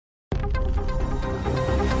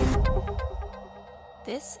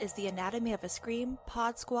This is the Anatomy of a Scream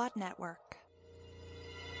Pod Squad Network.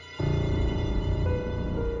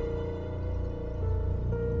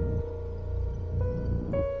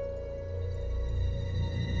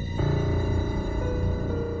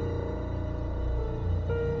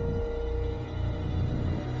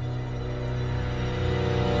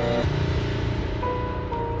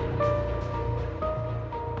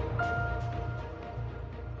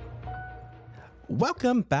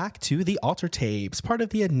 Welcome back to the Alter Tapes, part of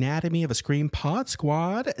the Anatomy of a Scream Pod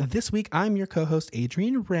Squad. This week, I'm your co-host,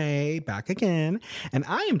 Adrienne Ray, back again, and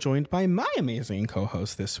I am joined by my amazing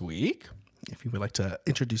co-host this week. If you would like to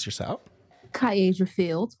introduce yourself. Kyasia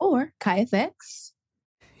Fields or KyFX.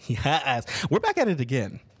 Yes, we're back at it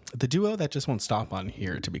again. The duo that just won't stop on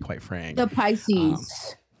here, to be quite frank. The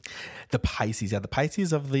Pisces. The Pisces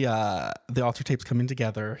of the Alter Tapes coming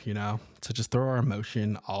together, you know, to just throw our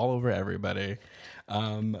emotion all over everybody.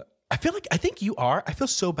 I think you are. I feel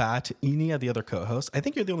so bad to any of the other co-hosts. I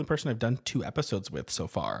think you're the only person I've done 2 episodes with so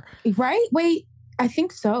far. Right? Wait, I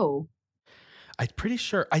think so. I'm pretty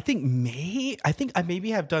sure. I think I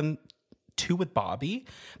maybe have done 2 with Bobby,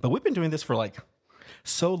 but we've been doing this for like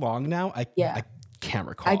so long now. I can't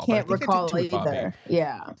recall. I can't recall I either.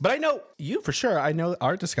 Yeah. But I know you for sure. I know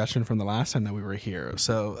our discussion from the last time that we were here.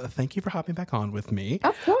 So thank you for hopping back on with me.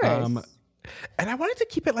 Of course. And I wanted to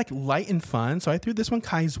keep it like light and fun. So I threw this one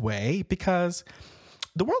Kai's way because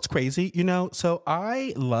the world's crazy, you know? So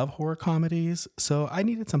I love horror comedies. So I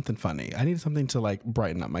needed something funny. I needed something to like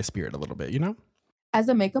brighten up my spirit a little bit, you know? As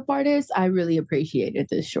a makeup artist, I really appreciated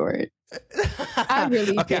this short. I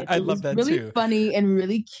really did. I love that really too. Funny and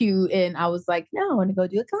really cute. And I was like, no, I want to go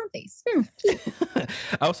do a clown face.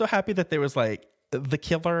 I was so happy that there was like the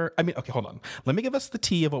killer. I mean, okay, hold on. Let me give us the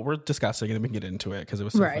tea of what we're discussing and then we can get into it because it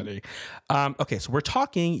was so funny. Okay, so we're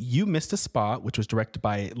talking You Missed a Spot, which was directed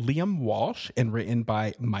by Liam Walsh and written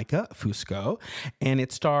by Micah Fusco. And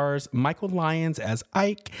it stars Michael Lyons as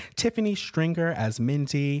Ike, Tiffany Stringer as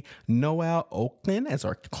Mindy, Noel Oakland as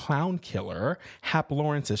our clown killer, Hap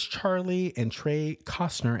Lawrence as Charlie, and Trey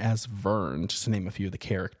Costner as Vern, just to name a few of the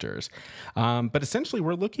characters. But essentially,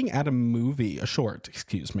 we're looking at a short,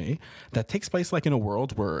 that takes place like in a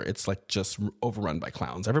world where it's like just overrun by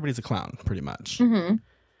clowns. Everybody's a clown, pretty much. Mm-hmm.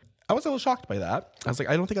 I was a little shocked by that. I was like,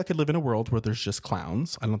 I don't think I could live in a world where there's just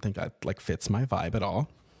clowns. I don't think that like fits my vibe at all.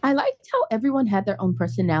 I liked how everyone had their own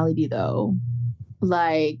personality, though.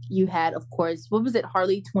 Like you had, of course, what was it,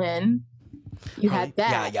 Harley Quinn? You had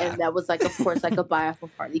that, and that was like, of course, like a buy-off of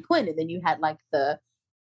Harley Quinn. And then you had like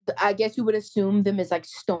I guess you would assume them as like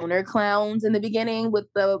stoner clowns in the beginning with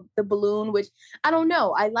the balloon, which I don't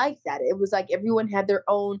know. I like that. It was like everyone had their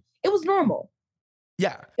own. It was normal.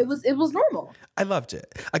 Yeah. It was normal. I loved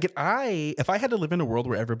it. Again, if I had to live in a world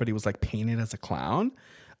where everybody was like painted as a clown,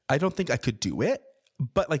 I don't think I could do it.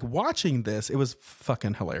 But like watching this, it was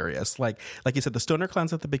fucking hilarious. Like you said, the stoner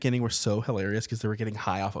clowns at the beginning were so hilarious because they were getting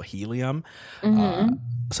high off of helium. Mm-hmm.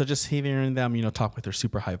 So just hearing them, you know, talk with their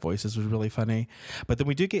super high voices was really funny. But then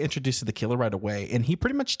we do get introduced to the killer right away, and he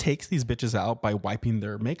pretty much takes these bitches out by wiping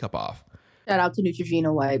their makeup off. Shout out to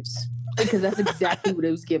Neutrogena wipes because that's exactly what it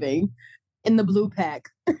was giving in the blue pack.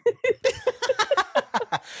 Like,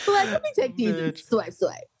 let me take these and swipe.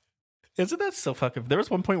 Isn't that so fucking... There was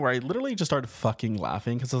one point where I literally just started fucking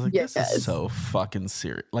laughing because I was like, This is so fucking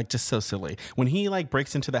serious. Like, just so silly. When he, like,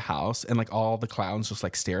 breaks into the house and, like, all the clowns just,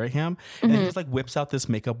 like, stare at him. And he just, like, whips out this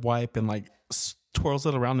makeup wipe and, like, twirls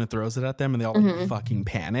it around and throws it at them. And they all, like, fucking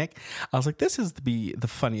panic. I was like, this is the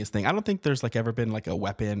funniest thing. I don't think there's, like, ever been, like, a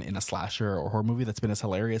weapon in a slasher or horror movie that's been as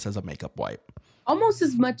hilarious as a makeup wipe. Almost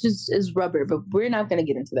as much as rubber, but we're not going to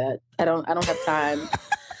get into that. I don't have time.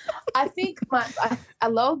 I think I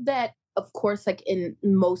love that. Of course, like in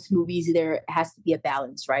most movies, there has to be a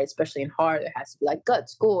balance, right? Especially in horror, there has to be like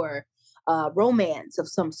guts, gore, romance of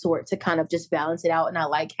some sort to kind of just balance it out. And I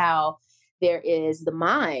like how there is the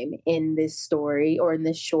mime in this story or in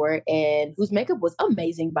this short, and whose makeup was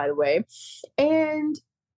amazing, by the way. And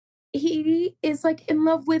he is like in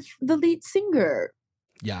love with the lead singer.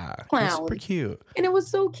 Yeah, clown. It was super cute. And it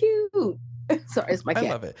was so cute. Sorry, it's my cat. I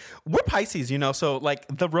love it. We're Pisces, you know, so like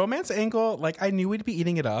the romance angle, like I knew we'd be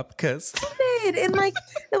eating it up because and like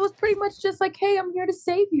it was pretty much just like, hey, I'm here to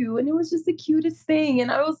save you, and it was just the cutest thing,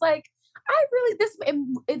 and I was like,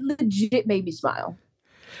 it legit made me smile.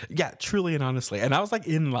 Yeah, truly and honestly. And I was like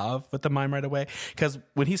in love with the mime right away because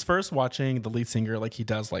when he's first watching the lead singer, like he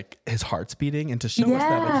does like his heart's beating, and to show us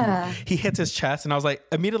that like, he hits his chest, and I was like,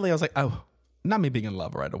 oh, not me being in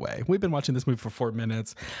love right away. We've been watching this movie for 4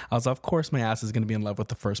 minutes. I was, of course, my ass is going to be in love with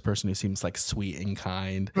the first person who seems like sweet and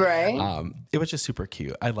kind. Right. It was just super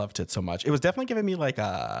cute. I loved it so much. It was definitely giving me like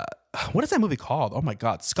what is that movie called? Oh my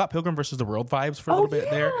God. Scott Pilgrim versus the World vibes for a little bit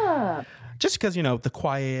there. Just because, you know, the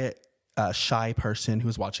quiet, shy person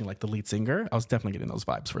who's watching like the lead singer. I was definitely getting those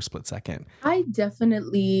vibes for a split second. I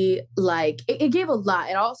definitely like it gave a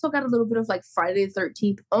lot. It also got a little bit of like Friday the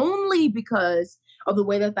 13th only because of the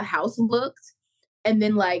way that the house looked. And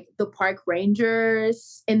then like the park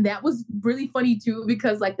rangers. And that was really funny too,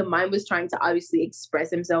 because like the mime was trying to obviously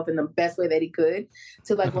express himself in the best way that he could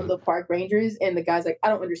to like one of the park rangers. And the guy's like, I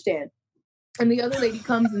don't understand. And the other lady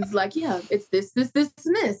comes and is like, yeah, it's this, and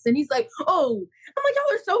this. And he's like, oh, I'm like,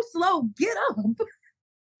 y'all are so slow. Get up.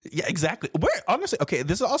 Yeah, exactly. Where, honestly, okay,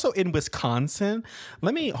 this is also in Wisconsin.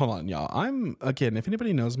 Hold on, y'all. Again, if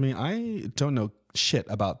anybody knows me, I don't know shit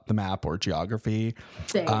about the map or geography.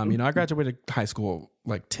 Same. You know, I graduated high school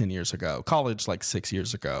like 10 years ago, college like 6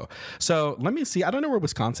 years ago. So let me see. I don't know where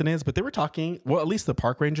Wisconsin is, but they were talking, well, at least the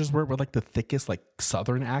park rangers were like the thickest, like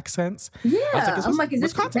Southern accents. Yeah. I'm like, is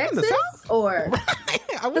this Wisconsin Texas? In the South? Or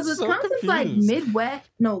I was so Wisconsin's confused. like Midwest.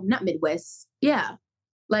 No, not Midwest. Yeah.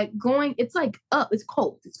 Like it's like up. It's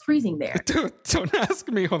cold. It's freezing there. Don't ask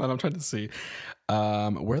me. Hold on. I'm trying to see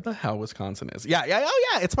where the hell Wisconsin is. Yeah. Oh,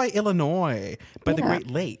 yeah. It's by Illinois, by the Great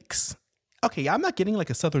Lakes. Okay. I'm not getting like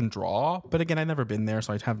a Southern drawl, but again, I've never been there,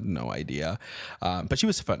 so I have no idea. But she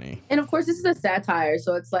was funny. And of course, this is a satire.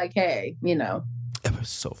 So it's like, hey, you know. It was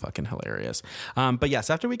so fucking hilarious. But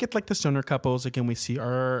yes, after we get like the stoner couples, again, we see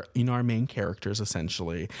our main characters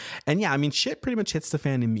essentially. And yeah, I mean, shit pretty much hits the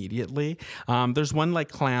fan immediately. There's one like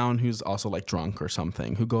clown who's also like drunk or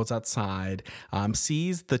something who goes outside,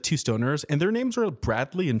 sees the two stoners, and their names are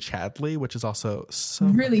Bradley and Chadley, which is also so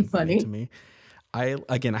really funny to me. I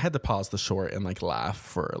had to pause the short and like laugh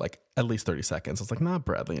for like at least 30 seconds. I was like, nah,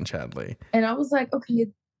 Bradley and Chadley. And I was like, okay,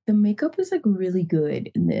 the makeup is like really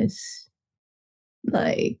good in this.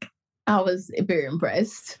 Like, I was very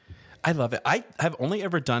impressed. I love it. I have only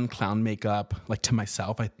ever done clown makeup like to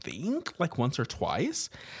myself, I think like once or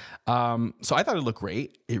twice. So I thought it looked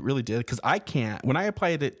great. It really did. Cause I can't, when I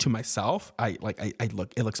applied it to myself, it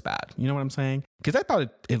looks bad. You know what I'm saying? Cause I thought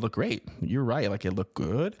it looked great. You're right. Like it looked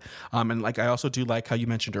good. And like, I also do like how you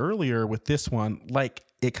mentioned earlier with this one, like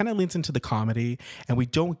it kind of leans into the comedy and we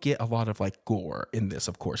don't get a lot of like gore in this,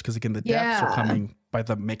 of course. Cause again, the deaths are coming by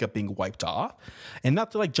the makeup being wiped off, and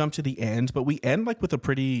not to like jump to the end, but we end like with a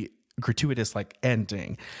pretty gratuitous like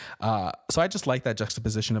ending. So I just like that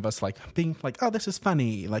juxtaposition of us like being like, oh, this is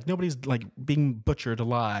funny, like nobody's like being butchered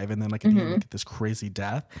alive, and then like at the end, look at this crazy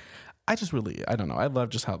death. I don't know, I love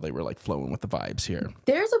just how they were like flowing with the vibes here.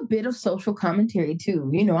 There's a bit of social commentary too,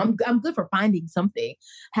 you know. I'm good for finding something.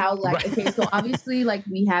 How like okay, so obviously like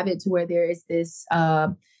we have it to where there is this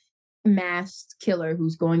masked killer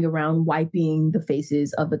who's going around wiping the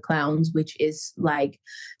faces of the clowns, which is like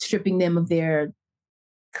stripping them of their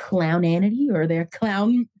clownanity or their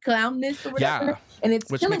clownness or whatever. Yeah. And it's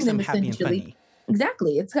which killing them essentially.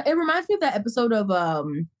 Exactly. It reminds me of that episode of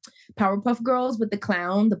Powerpuff Girls with the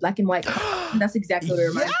clown, the black and white clown. That's exactly what it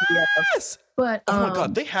reminds me of. But oh my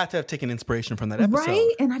God, they had to have taken inspiration from that episode.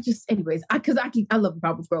 Right? And I love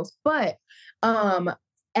Powerpuff Girls. But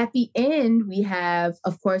at the end, we have,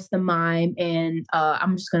 of course, the mime and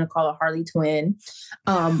I'm just going to call it Harley Twin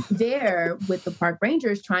there with the park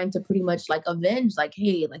rangers trying to pretty much like avenge, like,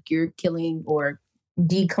 hey, like you're killing or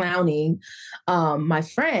declowning my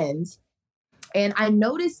friends. And I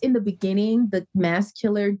noticed in the beginning, the mass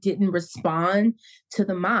killer didn't respond to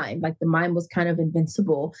the mime. Like the mime was kind of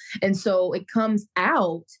invincible. And so it comes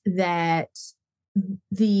out that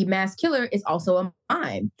the mass killer is also a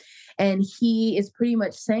mime. And he is pretty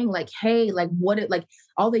much saying like, hey, like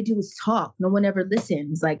all they do is talk. No one ever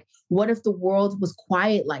listens. Like, what if the world was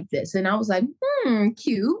quiet like this? And I was like,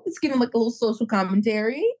 cute. It's giving like a little social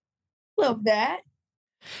commentary. Love that.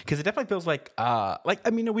 Because it definitely feels like I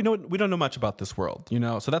mean, we don't know much about this world, you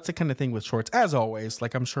know. So that's the kind of thing with shorts, as always.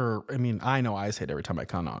 Like I'm sure, I mean, I know I say it every time I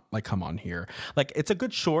come on here. Like it's a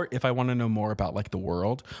good short if I want to know more about like the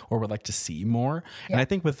world or would like to see more. Yeah. And I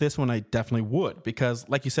think with this one, I definitely would, because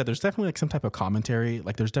like you said, there's definitely like some type of commentary.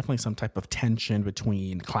 Like there's definitely some type of tension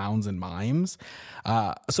between clowns and mimes.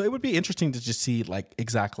 So it would be interesting to just see like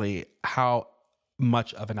exactly how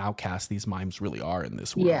much of an outcast these mimes really are in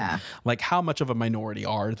this world. Yeah. Like how much of a minority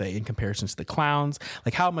are they in comparison to the clowns?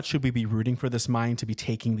 Like how much should we be rooting for this mime to be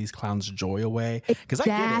taking these clowns' joy away? Because I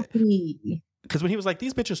get it. Because when he was like,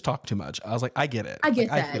 these bitches talk too much, I was like, I get it. I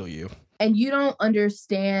get like, that. I feel you. And you don't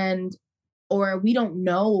understand, or we don't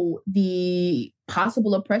know the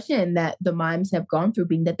possible oppression that the mimes have gone through,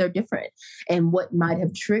 being that they're different, and what might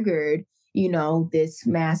have triggered, this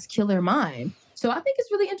mass killer mime. So I think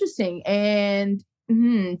it's really interesting. And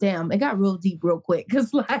damn, it got real deep real quick,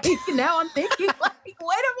 because like now I'm thinking like, wait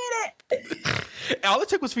a minute. All it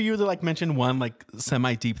took was for you to like mention one like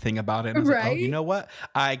semi-deep thing about it. And I was like, oh, you know what?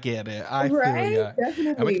 I get it. I feel ya. Definitely.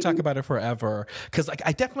 And we can talk about it forever. Because like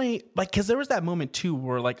I definitely because there was that moment too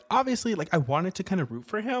where like obviously like I wanted to kind of root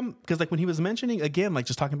for him, because like when he was mentioning again like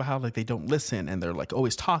just talking about how like they don't listen and they're like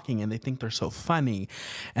always talking and they think they're so funny,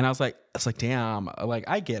 and I was like, it's like damn, like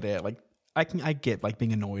I get it, like. I get like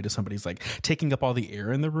being annoyed if somebody's like taking up all the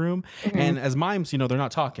air in the room. And as mimes, they're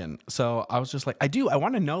not talking. So I was just like, I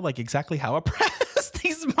want to know like exactly how oppressed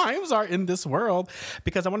these mimes are in this world,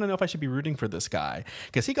 because I want to know if I should be rooting for this guy,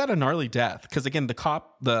 because he got a gnarly death. Because again, the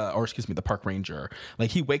park ranger,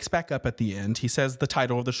 like he wakes back up at the end. He says the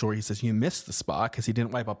title of the short. He says, you missed the spot, because he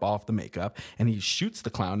didn't wipe up all of the makeup, and he shoots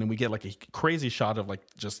the clown, and we get like a crazy shot of like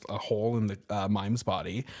just a hole in the mime's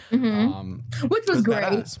body, which was great.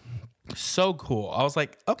 Badass. So cool. I was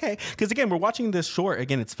like, okay. Because again, we're watching this short.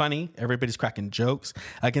 Again, it's funny. Everybody's cracking jokes.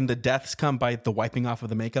 Again, the deaths come by the wiping off of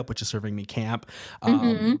the makeup, which is serving me camp.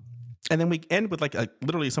 And then we end with like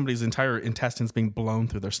literally somebody's entire intestines being blown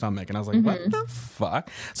through their stomach. And I was like, what the fuck?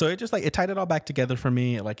 So it just like, it tied it all back together for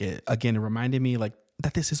me. Like it reminded me like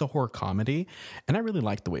that this is a horror comedy. And I really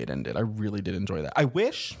liked the way it ended. I really did enjoy that. I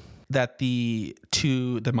wish that the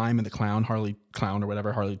mime and the clown, Harley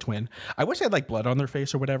Twin, I wish they had like blood on their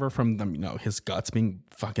face or whatever from them, his guts being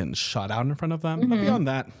fucking shot out in front of them. But beyond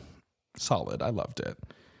that, solid. I loved it.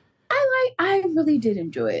 I really did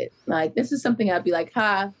enjoy it. Like, this is something I'd be like,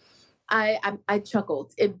 I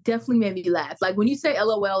chuckled. It definitely made me laugh. Like when you say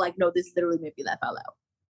LOL, like, no, this literally made me laugh out loud.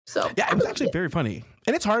 So yeah, it was actually very funny.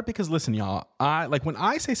 And it's hard because listen, y'all, I like when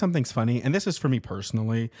I say something's funny, and this is for me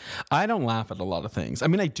personally, I don't laugh at a lot of things. I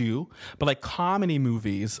mean, I do, but like comedy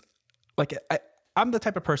movies, like I'm the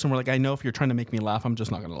type of person where like I know if you're trying to make me laugh, I'm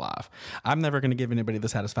just not going to laugh. I'm never going to give anybody the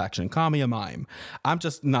satisfaction. Call me a mime. I'm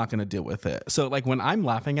just not going to deal with it. So like when I'm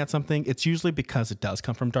laughing at something, it's usually because it does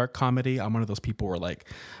come from dark comedy. I'm one of those people where like,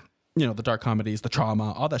 the dark comedies, the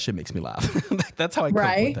trauma, all that shit makes me laugh. That's how I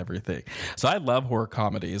cope with everything. So I love horror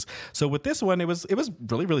comedies. So with this one, it was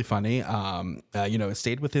really, really funny. It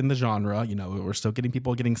stayed within the genre. We're still getting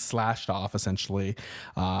people getting slashed off essentially.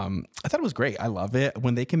 I thought it was great. I love it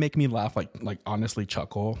when they can make me laugh, like honestly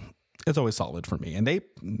chuckle. It's always solid for me. And they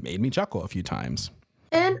made me chuckle a few times.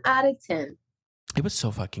 10 out of 10. It was so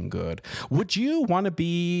fucking good. Would you want to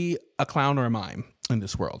be a clown or a mime in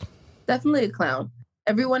this world? Definitely a clown.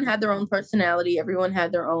 Everyone had their own personality. Everyone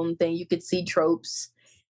had their own thing. You could see tropes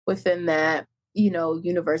within that,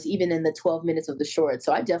 universe, even in the 12 minutes of the short.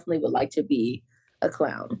 So I definitely would like to be a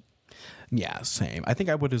clown. Yeah, same. I think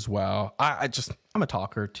I would as well. I'm a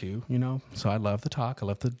talker too, so I love the talk. I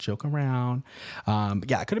love to joke around.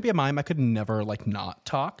 I couldn't be a mime. I could never like not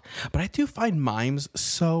talk, but I do find mimes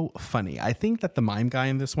so funny. I think that the mime guy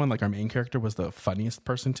in this one, like our main character, was the funniest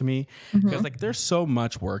person to me, because like there's so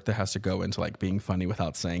much work that has to go into like being funny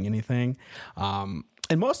without saying anything.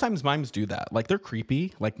 And most times mimes do that. Like they're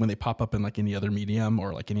creepy. Like when they pop up in like any other medium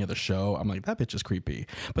or like any other show, I'm like, that bitch is creepy.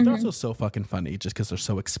 But they're also so fucking funny just because they're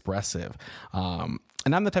so expressive. And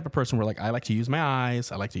I'm the type of person where like I like to use my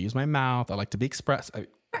eyes. I like to use my mouth. I like to be expressive.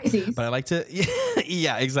 But I like to,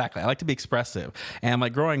 yeah, exactly. I like to be expressive. And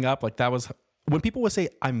like growing up, like that was, when people would say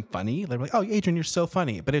I'm funny, they're like, oh, Adrian, you're so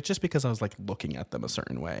funny. But it's just because I was like looking at them a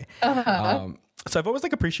certain way. So I've always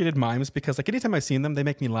like appreciated mimes because like anytime I've seen them, they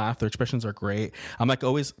make me laugh. Their expressions are great. I'm like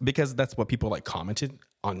always, because that's what people like commented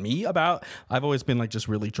on me about. I've always been like just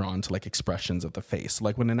really drawn to like expressions of the face.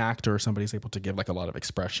 Like when an actor or somebody's able to give like a lot of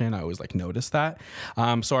expression, I always like notice that.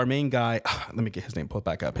 So our main guy, let me get his name pulled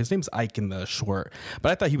back up. His name's Ike in the short,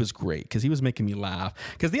 but I thought he was great because he was making me laugh.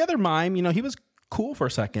 Because the other mime, he was cool for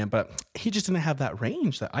a second, but he just didn't have that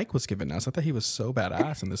range that Ike was giving us. I thought he was so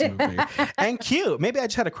badass in this movie and cute. Maybe I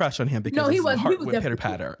just had a crush on him because his heart went pitter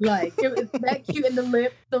patter. Like it was that cute, and the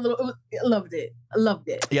lip, I loved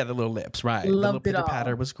it. Yeah, the little lips, right? Loved the little pitter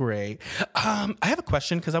patter was great. I have a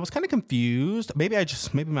question because I was kind of confused. Maybe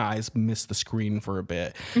my eyes missed the screen for a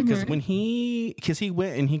bit because when he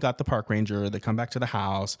went and he got the park ranger, they come back to the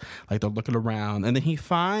house, like they're looking around, and then he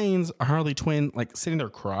finds a Harley Twin like sitting there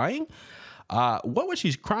crying. What was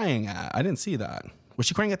she crying at? I didn't see that. Was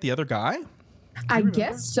she crying at the other guy? I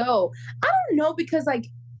guess so. I don't know, because like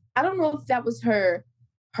I don't know if that was her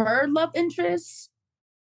love interest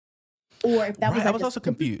or if that was. I was also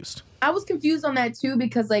confused. I was confused on that too,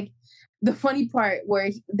 because like the funny part where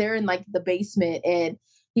they're in like the basement and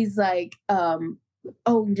he's like,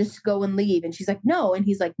 oh, just go and leave. And she's like, no. And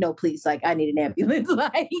he's like, no, please. Like, I need an ambulance.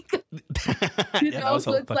 Like, you know,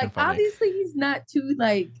 so it's like, funny. Obviously he's not too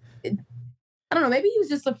like, I don't know. Maybe he was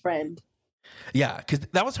just a friend. Yeah. Cause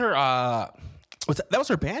that was her, that was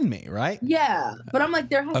her bandmate, right? Yeah. But I'm like,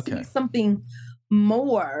 there has to be something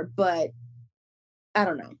more, but I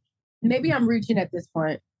don't know. Maybe I'm reaching at this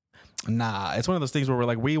point. Nah, it's one of those things where we're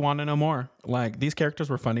like, we want to know more. Like, these characters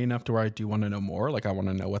were funny enough to where I do want to know more. Like, I want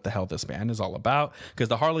to know what the hell this band is all about. Because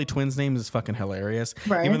the Harley Twins name is fucking hilarious.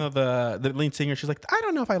 Right. Even though the lead singer, she's like, I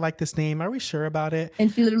don't know if I like this name. Are we sure about it?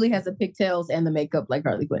 And she literally has the pigtails and the makeup like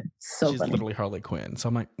Harley Quinn. She's funny. Literally Harley Quinn. So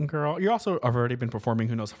I'm like, girl, you also have already been performing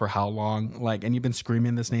who knows for how long. Like, and you've been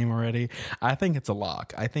screaming this name already. I think it's a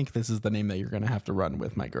lock. I think this is the name that you're going to have to run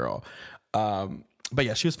with, my girl. But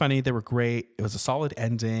yeah, she was funny. They were great. It was a solid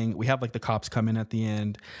ending. We have like the cops come in at the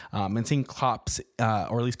end, and seeing cops, or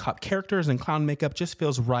at least cop characters in clown makeup just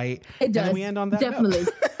feels right. It does. And then we end on that. Definitely.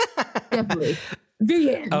 Definitely.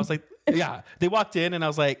 The end. I was like, yeah, they walked in and I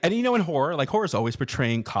was like, and you know, in horror, like horror is always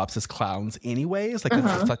portraying cops as clowns anyways. Like, it's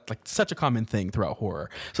just like such a common thing throughout horror.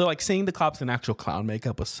 So like seeing the cops in actual clown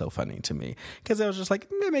makeup was so funny to me because I was just like,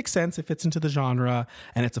 it makes sense. It fits into the genre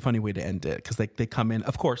and it's a funny way to end it because they come in,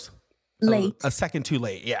 of course, late. A second too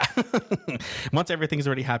late, yeah. Once everything's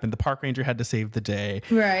already happened, the park ranger had to save the day.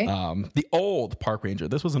 Right. The old park ranger,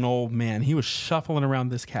 this was an old man. He was shuffling around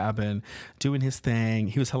this cabin, doing his thing.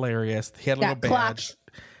 He was hilarious. He had a little badge.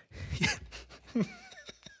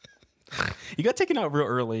 You got taken out real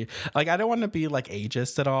early. Like, I don't want to be like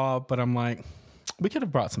ageist at all, but I'm like, we could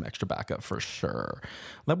have brought some extra backup for sure.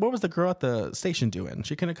 Like, what was the girl at the station doing?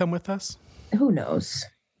 She couldn't come with us? Who knows?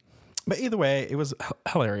 But either way, it was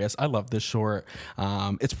hilarious. I love this short.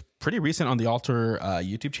 It's pretty recent on the Alter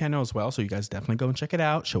YouTube channel as well. So you guys definitely go and check it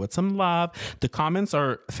out. Show it some love. The comments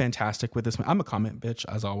are fantastic with this one. I'm a comment bitch,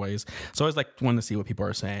 as always. So I always like want to see what people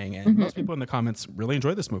are saying. And most people in the comments really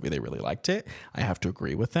enjoy this movie. They really liked it. I have to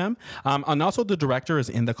agree with them. And also the director is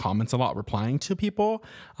in the comments a lot, replying to people.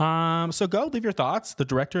 So go leave your thoughts. The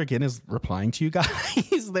director, again, is replying to you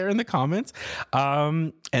guys there in the comments.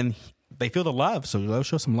 And they feel the love, so go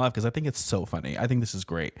show some love because I think it's so funny. I think this is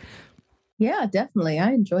great. Yeah, definitely.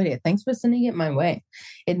 I enjoyed it. Thanks for sending it my way.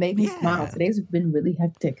 It made me smile. Today's been really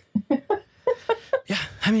hectic. Yeah,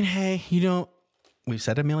 I mean, hey, we've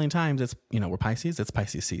said it a million times. It's we're Pisces. It's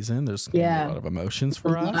Pisces season. There's a lot of emotions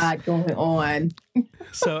for us. A lot going on.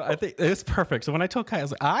 So I think it's perfect. So when I told Kai, I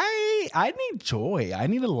was like, I need joy. I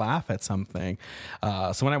need to laugh at something.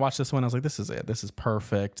 So when I watched this one, I was like, this is it. This is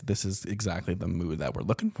perfect. This is exactly the mood that we're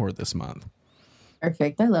looking for this month.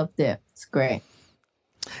 Perfect. I loved it. It's great.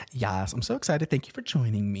 Yes, I'm so excited. Thank you for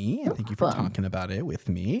joining me and thank you for talking about it with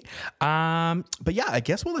me. But yeah, I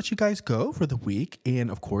guess we'll let you guys go for the week.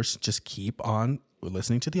 And of course, just keep on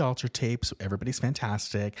listening to the Alter tapes. Everybody's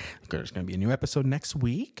fantastic. There's going to be a new episode next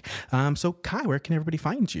week. So Kai, where can everybody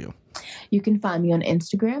find you? You can find me on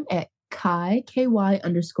Instagram at Kai,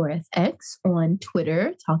 KY_FX, on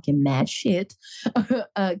Twitter, talking mad shit,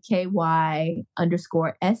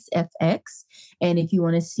 KY_SFX. And if you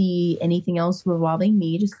want to see anything else revolving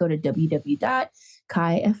me, just go to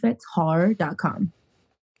www.kaifxhorror.com.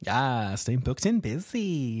 Yeah, staying booked and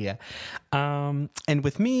busy. And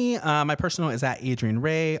with me, my personal is at Adrian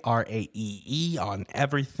Rae, RAEE on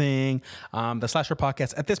everything. The Slasher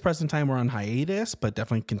Podcast, at this present time, we're on hiatus, but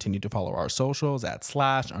definitely continue to follow our socials at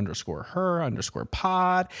 /_her_pod,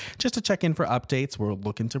 just to check in for updates. We're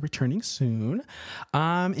looking to returning soon.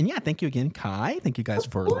 And yeah, thank you again, Kai. Thank you guys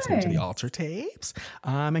for listening to the Alter tapes.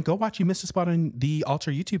 And go watch You Missed a Spot on the Alter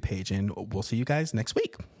YouTube page, and we'll see you guys next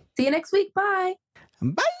week. See you next week. Bye.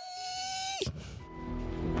 Bye.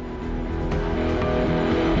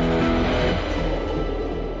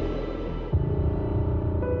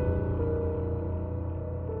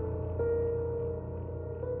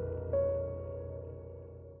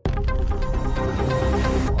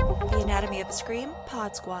 The Anatomy of a Scream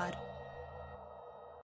Pod Squad.